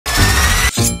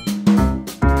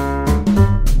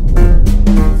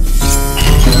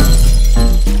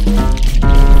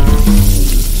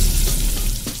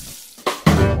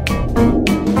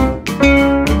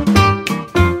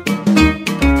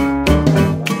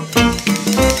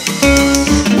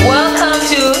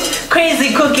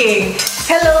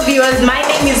Hello viewers, my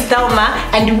name is Thelma,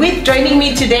 and with joining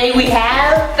me today we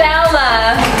have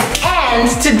Thelma. And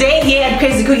today here at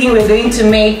Krazzy Kooking we're going to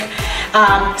make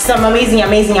some amazing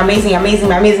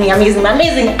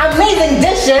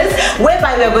dishes,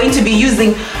 whereby we're going to be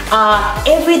using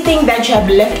everything that you have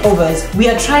leftovers. We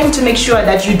are trying to make sure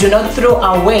that you do not throw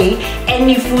away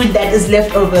any food that is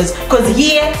leftovers, because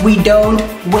here we don't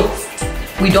waste.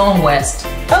 We don't waste.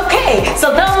 Okay,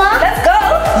 so Thelma, let's go.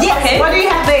 Yes. Okay. What do you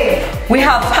have there? We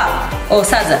have pap or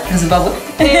saza in Zimbabwe.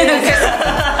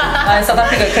 South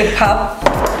Africa called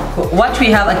pap. What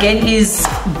we have again is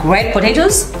grate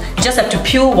potatoes. You just have to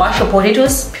peel, wash your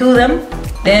potatoes, peel them,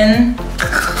 then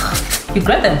you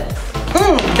grate them.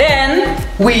 Then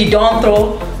we don't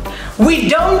throw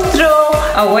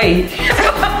away.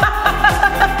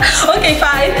 Okay,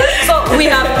 fine. So we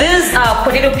have these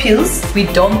potato peels. We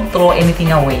don't throw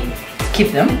anything away.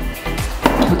 Keep them.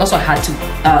 We also had to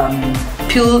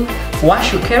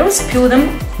wash your carrots, peel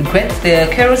them, grate the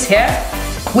carrots here.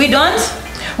 We don't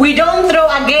throw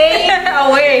again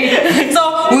away. So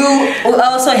we'll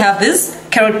also have this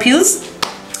carrot peels.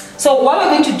 So what we're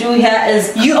going to do here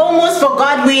is, you almost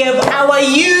forgot we have our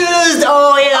used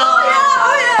oil.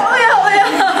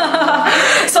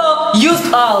 So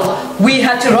used oil. We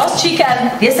had to roast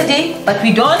chicken yesterday, but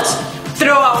we don't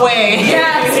throw away.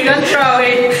 Yes, we don't throw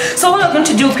away. So what we're going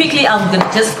to do quickly, I'm going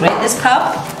to just grate this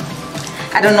pap.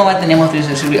 I don't know what the name of this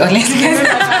is, to be honest. It's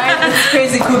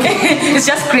Krazzy Kooking. It's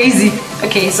just crazy.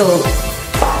 Okay, so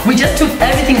we just took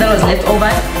everything that was left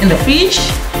over in the fridge,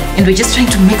 and we're just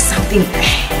trying to make something.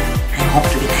 I hope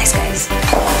to be nice, guys.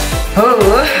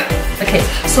 Oh, okay.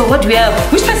 So what do we have?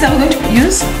 Which spices are we going to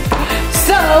use?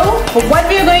 So what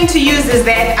we are going to use is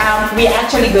that we're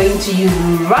actually going to use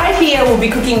right here. We'll be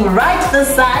cooking right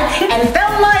this side, and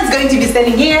Thelma is going to be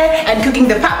standing here and cooking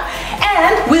the pap.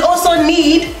 And we also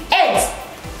need eggs.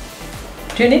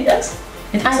 Do you need eggs?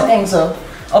 I think so.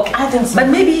 Okay, I think so. But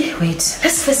maybe wait.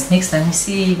 Let's mix them. We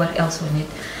see what else we need.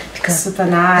 Because super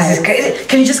nice.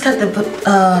 Can you just cut the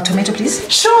tomato, please?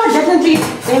 Sure, definitely.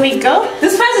 There we go. The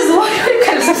spices. What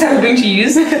kind of spices are we going to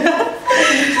use?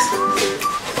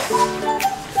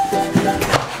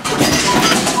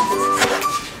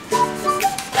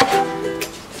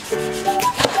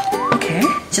 Okay,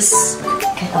 just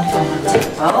get on the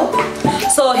table.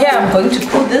 So here I'm going to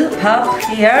put the pap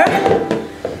here.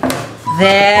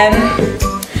 Then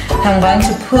I'm going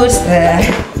to put the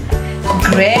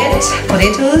grate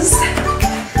potatoes,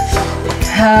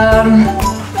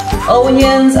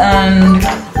 onions and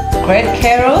grate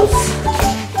carrots.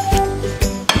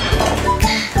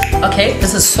 Okay,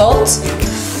 this is salt.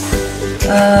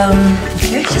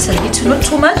 Okay, just a little, not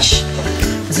too much.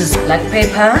 This is black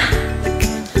pepper.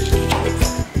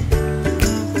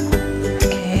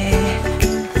 Okay,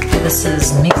 this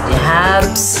is mixed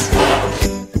herbs.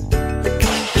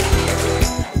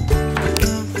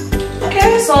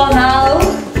 So now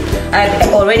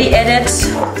I've already added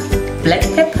black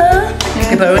pepper,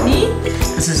 pepperoni.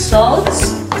 This is salt,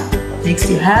 mixed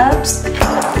the herbs.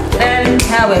 Then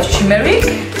here we have turmeric.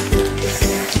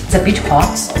 It's a bit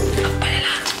hot, so don't put a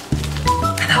lot.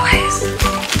 Otherwise,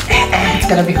 it's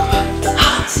gonna be hot.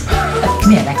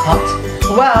 Me, I like hot.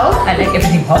 Well, I like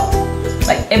everything hot.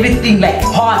 Like everything like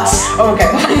hot. Okay. I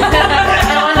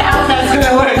wonder how that's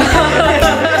gonna work.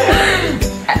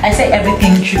 I say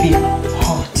everything should be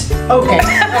hot. Okay.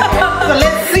 So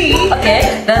let's see. Okay,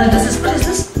 then this is, what is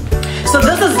this? So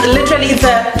this is literally, it's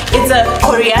a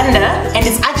coriander, and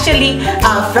it's actually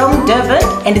from Durban,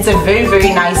 and it's a very,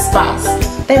 very nice spice.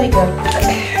 There we go.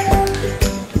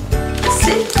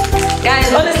 See?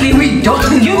 Guys, honestly, we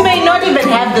don't. You may not even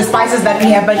have the spices that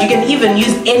we have, but you can even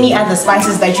use any other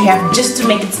spices that you have just to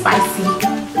make it spicy.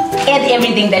 Add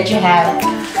everything that you have.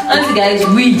 Honestly, guys,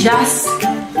 we just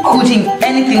putting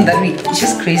anything that we, it's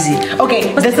just crazy.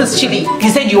 Okay, this is chili. You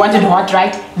said you wanted hot,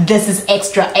 right? This is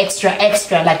extra,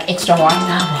 like extra hot.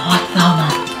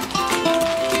 Hot.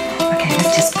 Okay,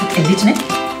 let's just put a little in.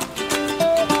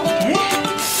 Okay,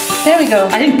 there we go.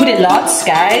 I didn't put a lot,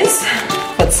 guys,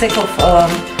 for the sake of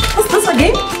what's this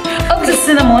again? Oh, the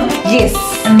cinnamon. Yes.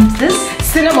 And this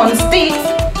cinnamon sticks.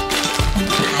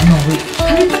 I know. Wait.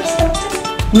 Can we put cinnamon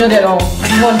sticks? Not at all.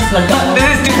 This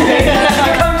is too crazy.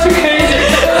 I'm too crazy.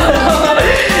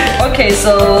 Okay,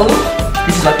 so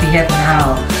this is what we have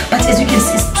now. But as you can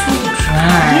see, it's too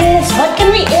dry. Yes, what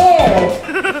can we add?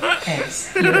 Yes.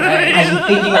 Are you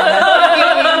thinking of that?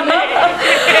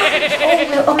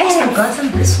 We almost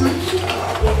forgotten this one.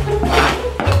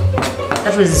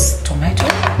 That was tomato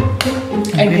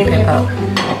and green pepper.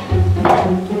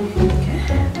 Okay,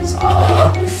 so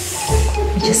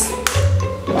we just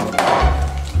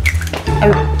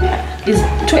Is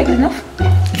 2 like enough?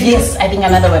 Yes, I think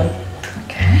another one.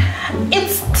 Okay. It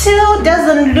still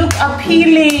doesn't look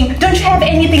appealing. Don't you have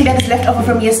anything that is left over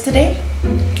from yesterday?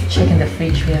 Check in the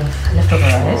fridge, we have leftover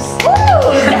rice.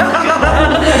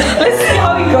 Let's see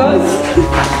how it goes.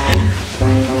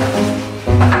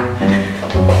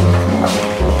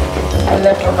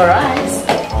 Leftover rice.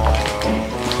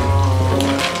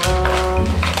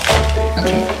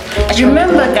 Okay.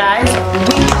 Remember guys,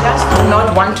 we just do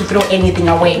not want to throw anything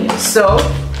away. So,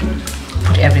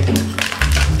 put everything.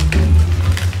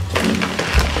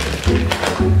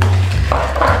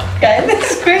 Guys,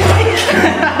 this is crazy.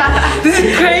 This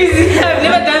is crazy. I've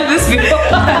never done this before.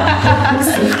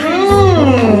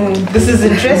 This is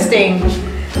interesting.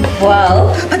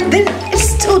 Well, but then it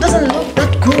still doesn't look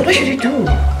that good. What should you do?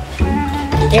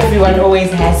 Everyone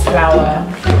always has flour.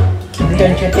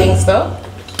 Don't you think so?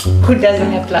 Who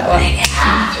doesn't have flour?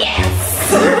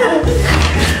 Yes!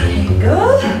 There you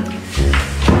go.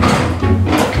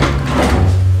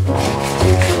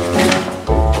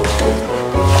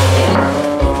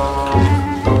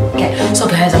 So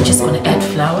guys, I'm just gonna add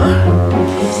flour.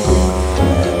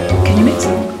 Can you mix?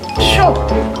 Sure.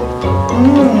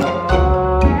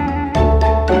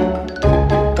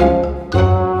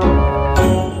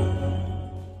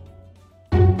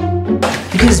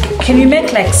 Because can we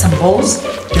make like some balls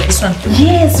with this one?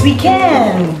 Yes, we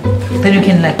can. Then we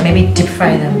can like maybe deep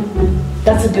fry them.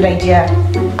 That's a good idea.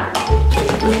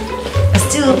 But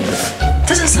still,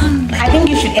 doesn't sound like... I think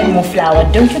you should add more flour.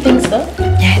 Don't you think so?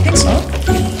 Yeah, I think so.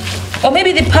 Or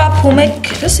maybe the pap will make,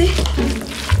 let's see.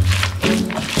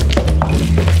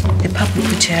 The pap will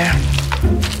put here.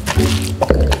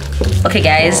 Okay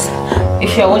guys,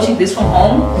 if you're watching this from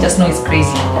home, just know it's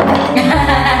crazy.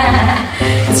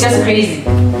 It's just crazy.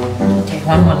 Okay,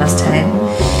 one more last time.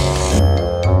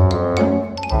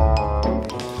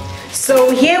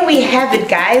 So here we have it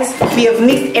guys. We have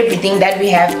mixed everything that we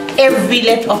have, every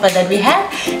leftover that we have.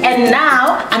 And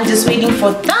now I'm just waiting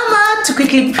for Thelma to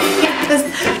quickly preheat this,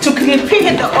 to quickly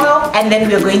preheat the oil, and then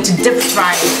we're going to deep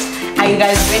fry it. Are you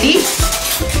guys ready?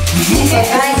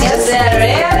 Yes, they're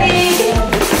ready.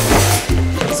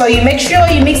 So you make sure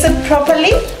you mix it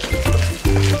properly.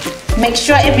 Make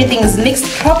sure everything is mixed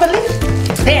properly.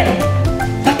 Then,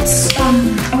 But are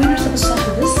we not supposed to start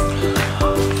with this?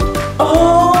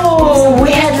 oh,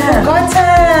 we had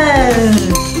forgotten.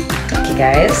 Okay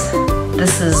guys,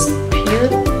 this is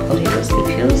peeled potatoes, the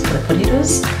peels for the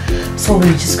potatoes. So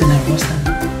we're just gonna roast them.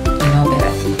 You know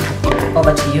better.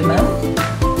 Over to you, ma'am.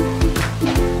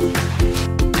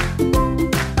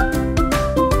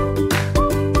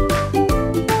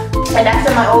 And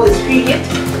after my oil is preheat,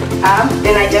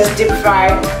 then I just deep fry.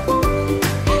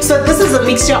 So this is a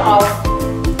mixture of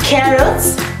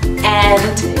carrots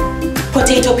and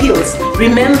potato peels.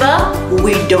 Remember,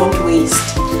 we don't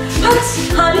waste. But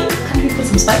honey, can we put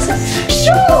some spices?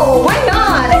 Sure, why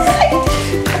not?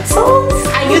 Sauce.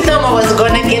 I knew Thelma was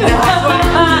gonna get the hot one.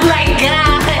 My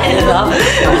God.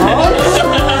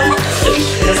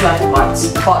 Just like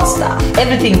hot stuff.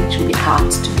 Everything should be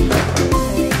hot to me.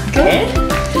 Okay.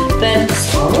 Then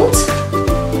salt.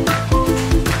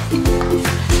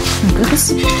 Goodness.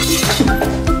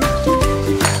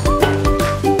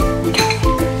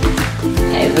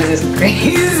 Hey, this is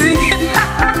crazy.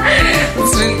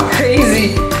 It's really crazy.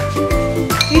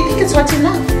 Do you think it's hot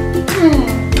enough?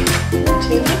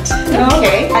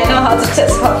 Okay. I know how to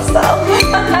test hot stuff.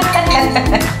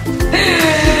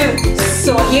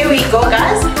 So here we go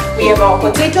guys. We have our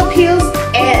potato peels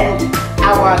and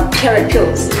our carrot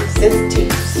peels. Let's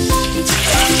taste.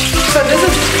 So this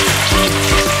is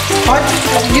hot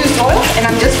used oil and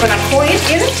I'm just gonna pour it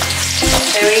in.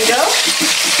 There we go.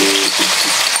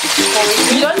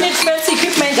 You don't need fancy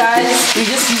equipment, guys. You're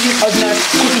just using ordinary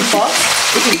cooking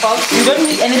pots. You don't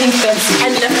need anything fancy.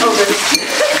 And leftovers.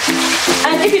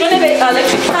 And if you don't have an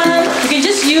electric pan, you can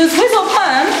just use whistle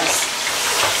pan.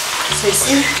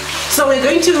 So we're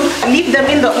going to leave them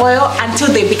in the oil until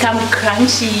they become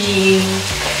crunchy.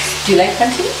 Do you like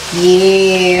crunchy?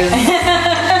 Yes.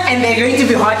 And they're going to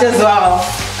be hot as well.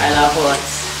 I love hot.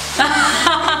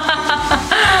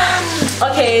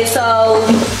 Okay, so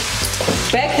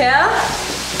back here,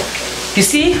 you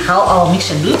see how our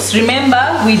mixture looks.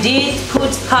 Remember, we did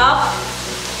put pap,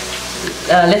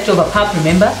 leftover pap,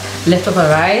 remember? Leftover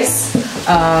rice.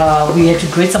 We had to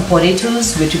grate some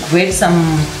potatoes, we had to grate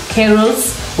some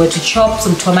carrots, we had to chop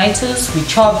some tomatoes, we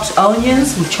chopped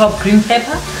onions, we chopped green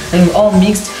pepper, and we all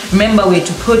mixed. Remember, we had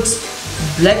to put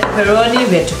black pepperoni,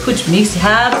 we have to put mixed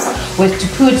herbs, we have to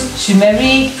put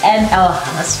turmeric and our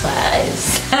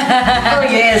spice. Oh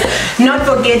yes, not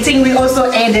forgetting we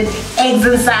also added eggs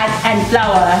inside and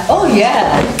flour. Oh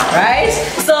yeah, right?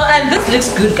 So, and this looks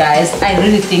good, guys. I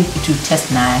really think it will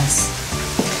taste nice.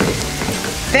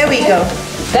 There we go.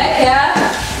 Back here.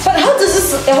 But how does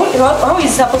this, how is it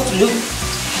supposed to look?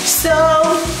 So,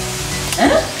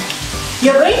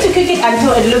 you're going to cook it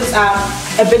until it looks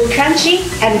a bit crunchy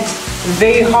and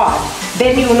very hard.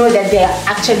 Then you know that they are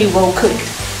actually well cooked.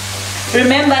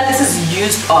 Remember, this is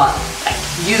used oil.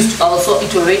 Used oil, so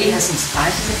it already has some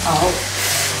spices and all.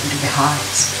 It will be hot.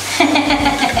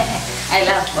 I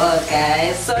love oil,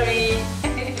 guys. Sorry.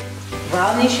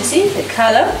 Brownish, you see the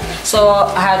color. So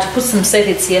I had to put some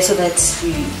salads here so that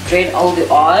we drain all the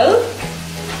oil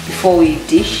before we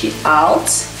dish it out.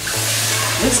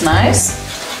 Looks nice.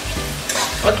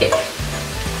 Okay,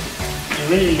 it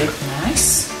really looks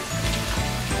nice.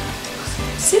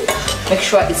 See, make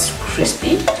sure it's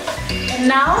crispy. And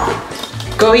now,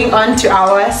 going on to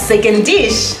our second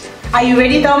dish. Are you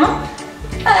ready, Thelma?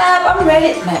 I'm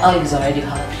ready. My oil is already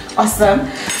hot. Awesome.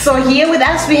 So here with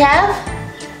us we have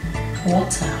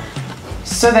water,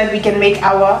 so that we can make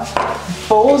our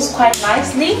bowls quite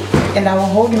nicely and our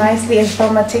hold nicely as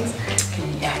Thelma takes. Okay,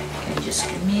 yeah, can you just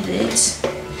give me this?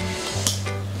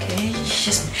 Okay,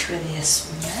 just make sure there's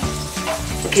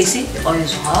enough. Okay, see, the oil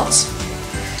is hot.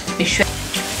 Make sure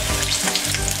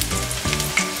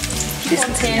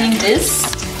containing this.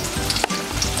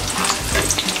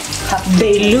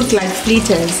 They look like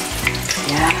fritters.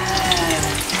 Yeah,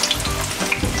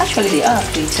 actually they are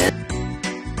fritters.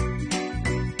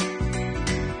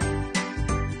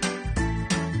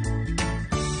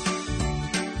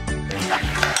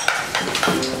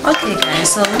 Okay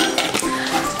guys, so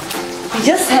we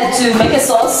just had to make a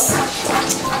sauce.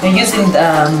 We're using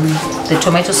the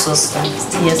tomato sauce,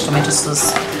 TS tomato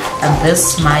sauce, and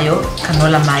this mayo,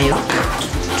 canola mayo,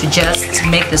 to just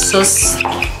make the sauce.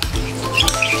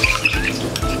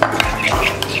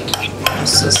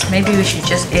 Maybe we should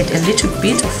just add a little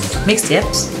bit of mixed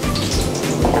herbs.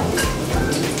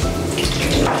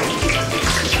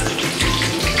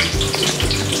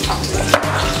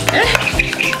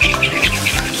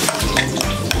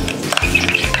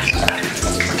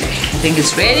 I think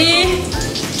it's ready.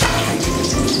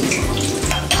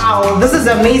 Wow, this is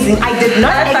amazing. I did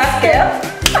not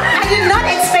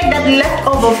expect that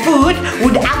leftover food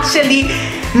would actually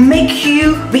make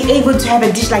you be able to have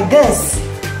a dish like this.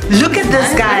 Look at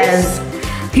this, guys.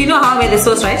 You know how I made the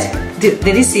sauce, right? Did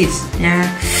you see it? Yeah.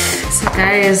 So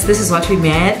guys, this is what we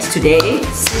made today.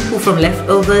 Simple from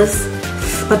leftovers.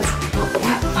 But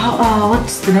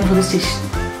what's the name for this dish?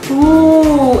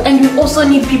 Ooh, and we also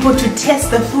need people to test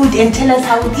the food and tell us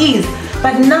how it is.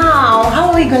 But now, how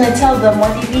are we gonna tell them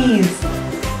what it is?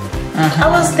 I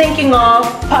was thinking of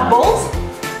pebbles.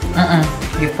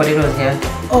 You put it on here.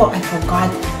 Oh, I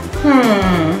forgot.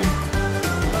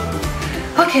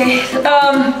 Okay,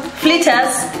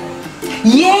 fritters.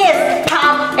 Yes,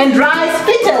 pap and rice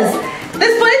fritters.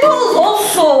 There's potatoes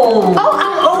also. Oh,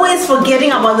 I'm always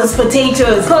forgetting about these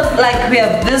potatoes. Because like we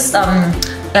have this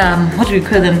what do we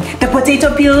call them? The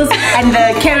potato peels and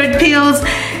the carrot peels.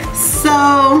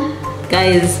 So,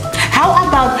 guys, how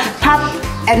about pap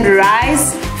and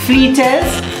rice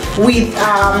fritters with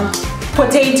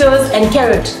potatoes and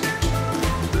carrot?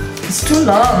 It's too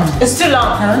long. It's too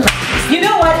long. You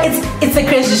know what? It's a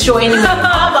crazy show anyway. How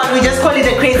about we just call it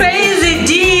a crazy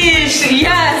dish?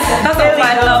 Yes, that's there what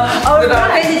I love. Our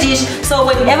crazy dish. So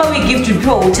whenever we give to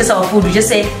people who taste our food, we just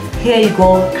say, here you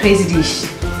go, crazy dish.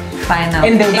 Fine now.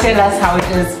 And they'll tell us how it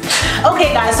is.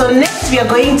 Okay guys, so next we are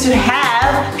going to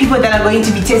have people that are going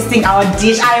to be tasting our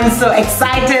dish. I am so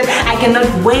excited. I cannot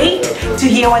wait to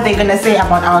hear what they're gonna say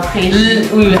about our creation.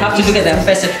 We will have to look at their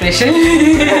first expression.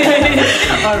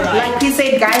 Alright. Like we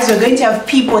said guys, we're going to have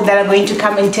people that are going to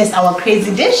come and test our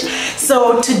crazy dish.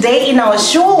 So today in our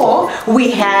show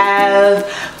we have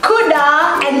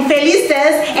Kuda and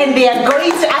Felices, and they are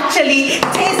going to actually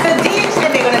taste the dish and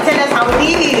they're gonna tell us how it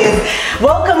is.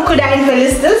 Welcome Kuda and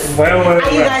Felices. Well,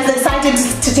 are you guys excited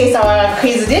to taste our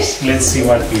crazy dish? Let's see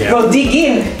what we have. Well, dig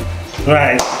in.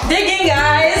 Right. Dig in,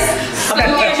 guys. Look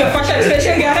at your first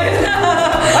expression, guys.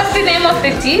 What's the name of the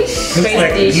dish?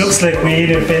 Looks like we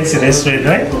eat a fancy restaurant,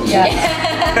 right? Yeah.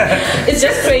 It's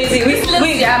just crazy.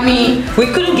 Yummy. We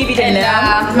couldn't give it a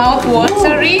name. Mouth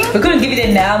watering. We couldn't give it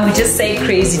a name. We just say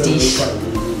crazy dish.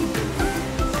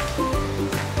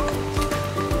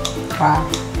 Wow.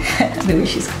 The way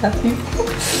she's clapping.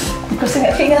 I'm crossing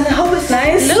her fingers. Oh, it's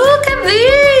nice. Look at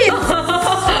this.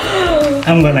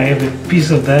 I'm gonna have a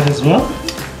piece of that as well.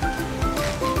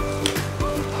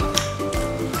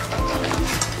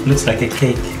 Looks like a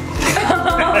cake.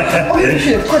 Oh, you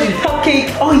should have called it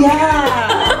cupcake. Oh yeah.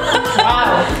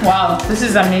 Wow, this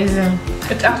is amazing.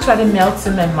 It actually melts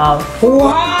in my mouth. Wow.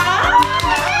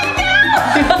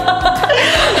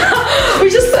 We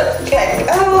just okay.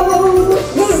 Oh,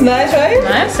 this is nice, right?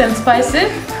 Nice and spicy.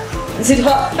 Is it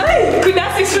hot? Hey, good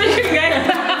night expression, guys.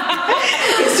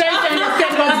 It's trying to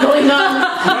understand what's going on.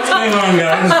 What's going on,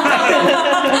 guys?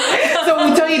 So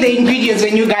we'll tell you the ingredients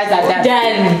when you guys are done.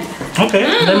 Done. Okay,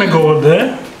 let me go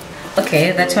there.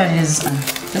 Okay, that one is,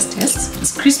 let's taste.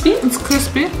 It's crispy. It's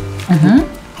crispy.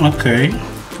 Okay.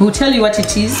 We'll tell you what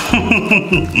it is.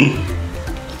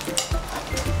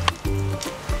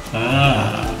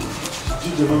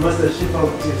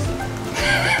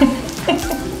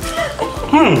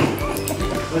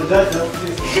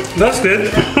 That's good.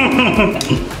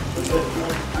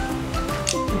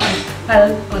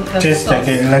 Tastes like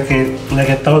a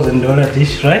 $1,000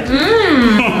 dish, right?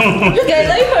 You guys,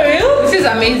 are you for real? This is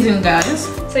amazing, guys.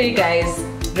 So you guys,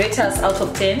 rate us out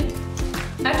of 10.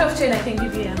 Out of 10, I can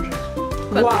give you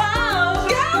 100. Wow.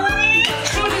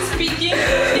 Truly speaking,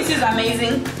 this is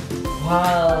amazing.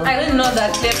 Wow. I didn't know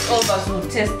that leftovers would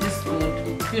taste this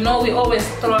good. You know, we always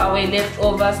throw away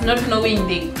leftovers, not knowing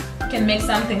they can make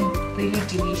something really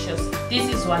delicious. This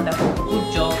is wonderful.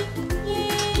 Good job.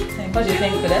 What do you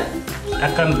think for that?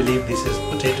 I can't believe this is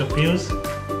potato peels.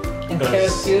 And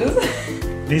carrot juice.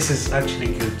 This is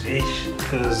actually good-ish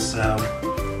because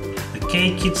the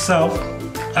cake itself,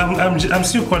 I'm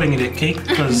still calling it a cake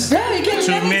because Yeah, you can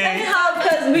to make me it anyhow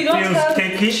because we don't feels have.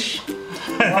 cake-ish.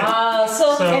 Wow.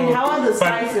 So, And how are the but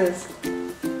spices?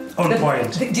 on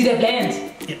point. did they blend?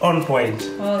 On point.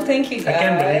 Oh, thank you guys. I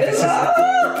can't believe this is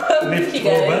Thank you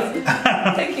leftover.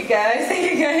 guys. Thank you guys. Thank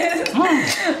you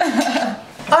guys.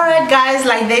 Alright guys,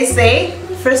 like they say,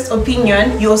 first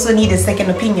opinion, you also need a second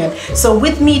opinion. So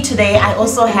with me today, I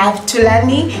also have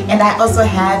Tulani and I also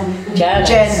have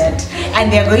Janet. And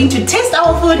they're going to taste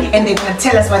our food and they're going to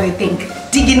tell us what they think.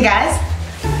 Dig in, guys.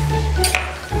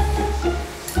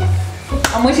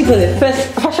 I'm waiting for the first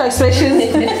facial expression.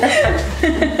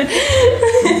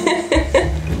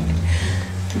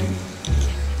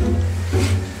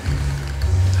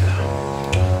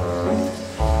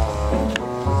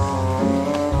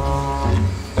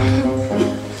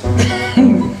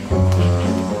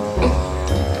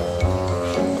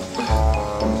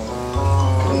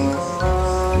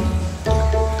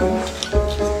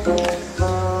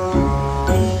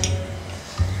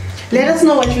 Let us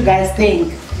know what you guys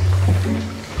think.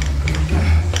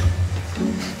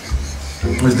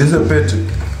 Is this a patty?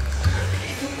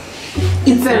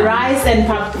 It's a rice and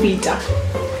paprika.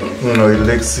 No, it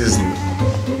lacks seasoning.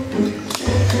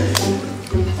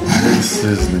 It lacks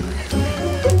seasoning.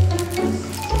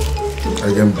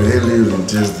 I can barely even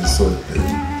taste the salt there.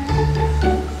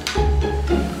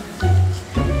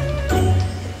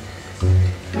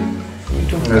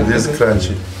 Yeah, this is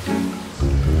crunchy.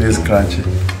 This is crunchy.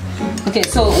 Okay,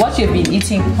 so what you've been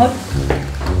eating? How do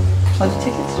you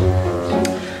take it?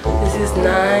 This is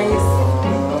nice,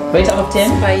 Rate out of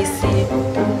 10? spicy.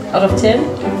 Out of 10?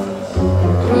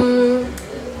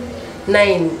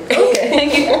 9.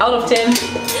 Thank you. Out of 10?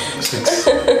 6.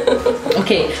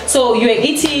 Okay, so you are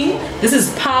eating, this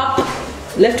is pap,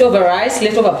 leftover rice,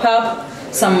 leftover pap,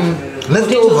 some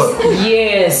Leftover? potatoes.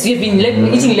 Yes, you've been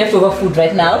eating leftover food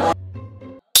right now.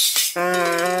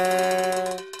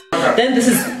 Then this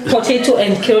is potato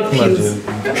and carrot peels.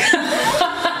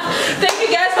 Thank you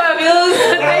guys for your views.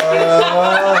 Thank you.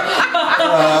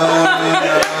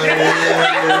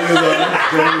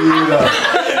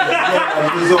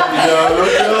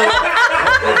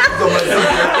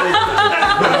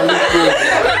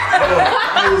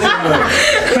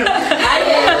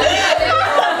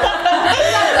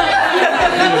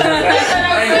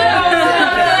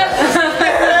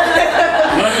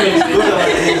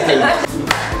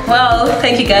 Well,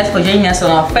 thank you guys for joining us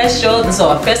on our first show. This is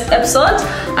our first episode.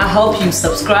 I hope you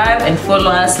subscribe and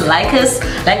follow us, like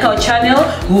our channel.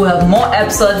 We will have more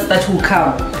episodes that will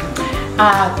come.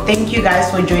 Thank you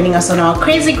guys for joining us on our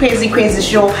crazy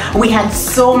show. We had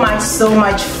so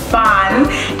much fun,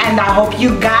 and I hope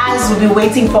you guys will be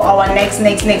waiting for our next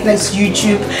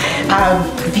YouTube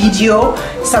video.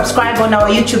 Subscribe on our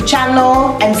YouTube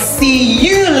channel and see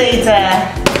you later.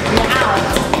 We're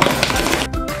out.